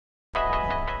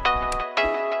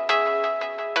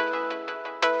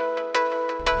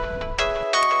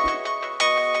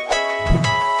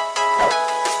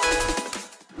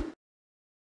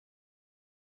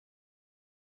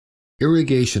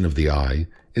Irrigation of the eye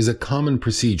is a common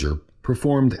procedure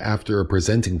performed after a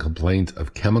presenting complaint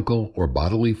of chemical or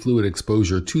bodily fluid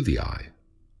exposure to the eye.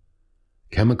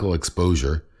 Chemical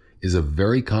exposure is a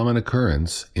very common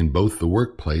occurrence in both the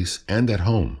workplace and at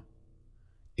home.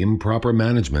 Improper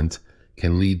management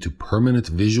can lead to permanent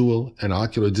visual and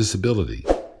ocular disability.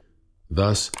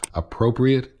 Thus,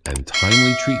 appropriate and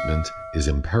timely treatment is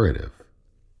imperative.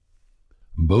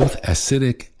 Both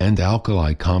acidic and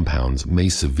alkali compounds may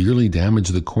severely damage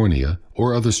the cornea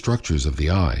or other structures of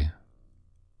the eye.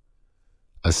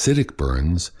 Acidic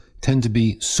burns tend to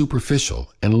be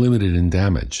superficial and limited in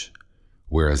damage,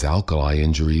 whereas alkali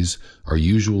injuries are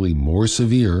usually more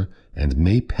severe and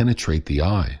may penetrate the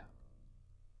eye.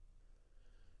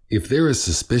 If there is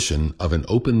suspicion of an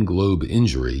open globe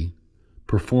injury,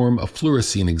 perform a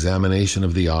fluorescein examination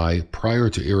of the eye prior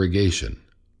to irrigation.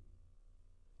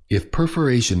 If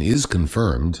perforation is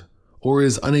confirmed or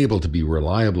is unable to be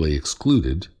reliably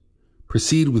excluded,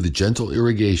 proceed with gentle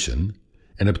irrigation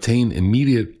and obtain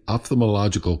immediate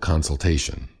ophthalmological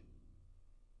consultation.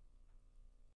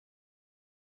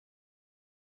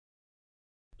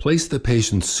 Place the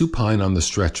patient supine on the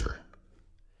stretcher.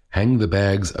 Hang the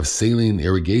bags of saline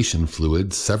irrigation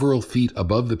fluid several feet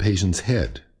above the patient's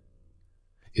head.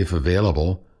 If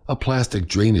available, a plastic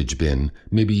drainage bin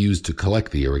may be used to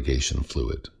collect the irrigation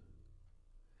fluid.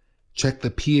 Check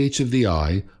the pH of the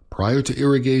eye prior to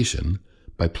irrigation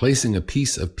by placing a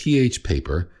piece of pH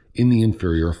paper in the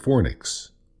inferior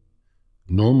fornix.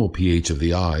 Normal pH of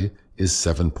the eye is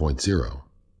 7.0.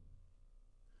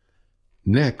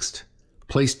 Next,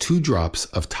 place 2 drops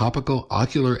of topical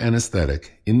ocular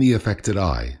anesthetic in the affected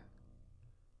eye.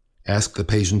 Ask the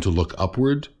patient to look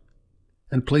upward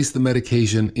and place the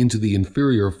medication into the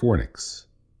inferior fornix.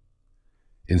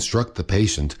 Instruct the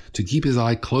patient to keep his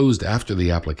eye closed after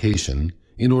the application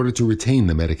in order to retain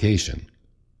the medication.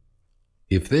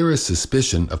 If there is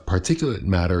suspicion of particulate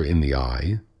matter in the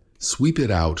eye, sweep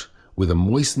it out with a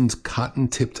moistened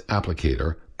cotton-tipped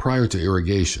applicator prior to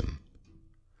irrigation.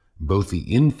 Both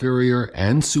the inferior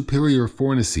and superior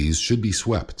fornices should be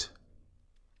swept.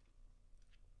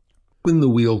 Open the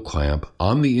wheel clamp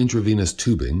on the intravenous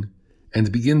tubing and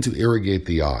begin to irrigate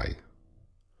the eye.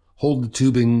 Hold the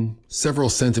tubing several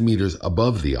centimeters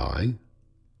above the eye.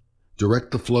 Direct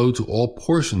the flow to all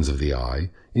portions of the eye,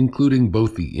 including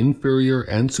both the inferior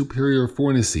and superior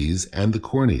fornices and the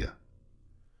cornea.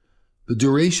 The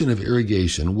duration of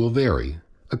irrigation will vary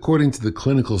according to the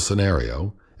clinical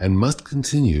scenario and must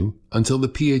continue until the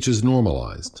pH is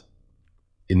normalized.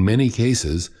 In many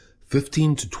cases,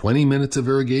 15 to 20 minutes of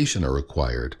irrigation are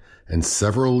required and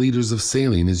several liters of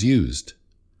saline is used.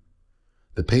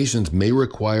 The patient may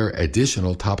require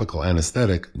additional topical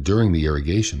anesthetic during the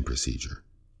irrigation procedure.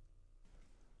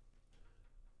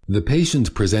 The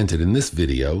patient presented in this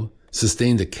video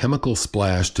sustained a chemical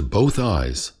splash to both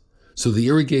eyes, so the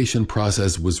irrigation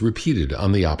process was repeated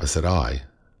on the opposite eye.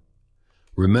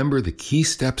 Remember the key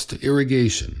steps to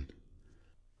irrigation: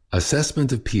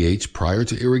 assessment of pH prior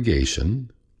to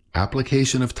irrigation,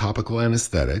 application of topical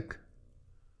anesthetic,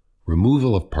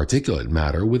 removal of particulate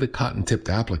matter with a cotton-tipped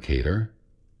applicator,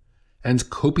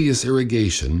 and copious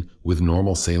irrigation with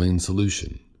normal saline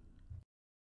solution.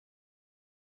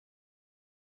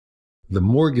 The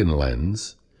Morgan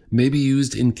lens may be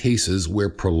used in cases where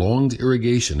prolonged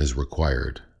irrigation is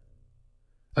required.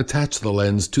 Attach the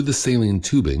lens to the saline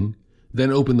tubing,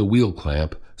 then open the wheel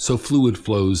clamp so fluid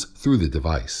flows through the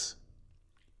device.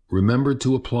 Remember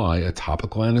to apply a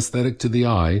topical anesthetic to the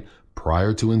eye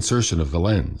prior to insertion of the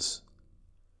lens.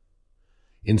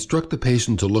 Instruct the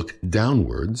patient to look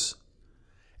downwards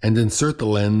and insert the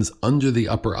lens under the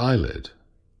upper eyelid.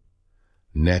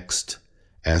 Next,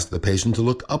 ask the patient to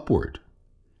look upward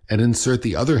and insert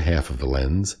the other half of the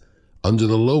lens under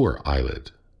the lower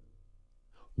eyelid.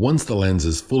 Once the lens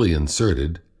is fully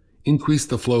inserted, increase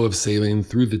the flow of saline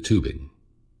through the tubing.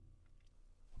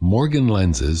 Morgan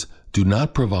lenses do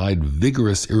not provide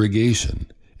vigorous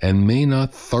irrigation and may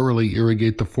not thoroughly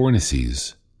irrigate the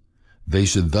fornices. They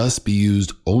should thus be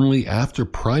used only after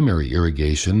primary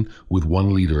irrigation with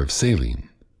 1 liter of saline.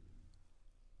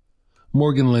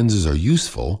 Morgan lenses are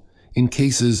useful in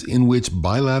cases in which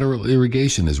bilateral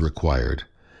irrigation is required,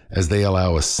 as they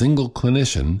allow a single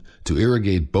clinician to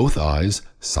irrigate both eyes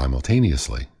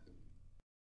simultaneously.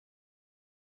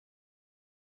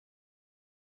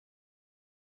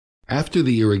 After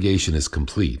the irrigation is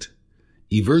complete,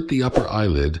 evert the upper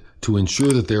eyelid to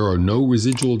ensure that there are no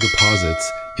residual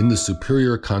deposits in the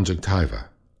superior conjunctiva.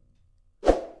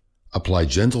 Apply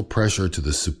gentle pressure to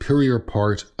the superior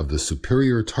part of the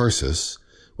superior tarsus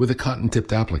with a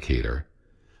cotton-tipped applicator,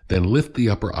 Then lift the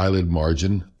upper eyelid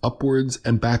margin upwards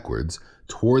and backwards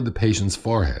toward the patient's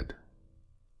forehead.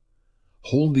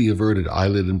 Hold the averted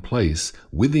eyelid in place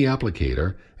with the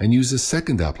applicator and use a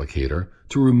second applicator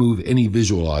to remove any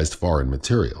visualized foreign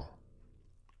material.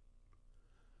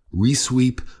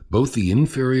 Resweep both the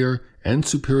inferior and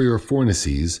superior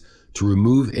fornices to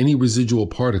remove any residual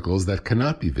particles that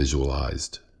cannot be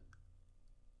visualized.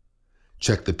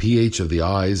 Check the pH of the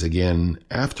eyes again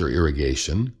after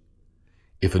irrigation.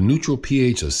 If a neutral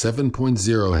pH of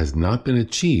 7.0 has not been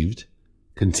achieved,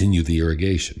 continue the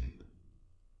irrigation.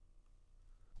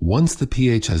 Once the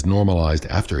pH has normalized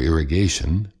after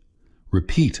irrigation,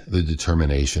 repeat the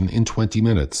determination in 20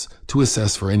 minutes to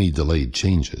assess for any delayed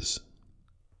changes.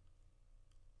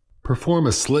 Perform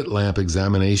a slit lamp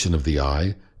examination of the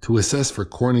eye to assess for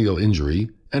corneal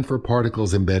injury and for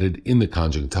particles embedded in the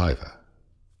conjunctiva.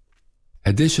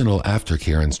 Additional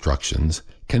aftercare instructions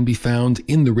can be found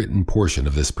in the written portion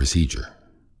of this procedure.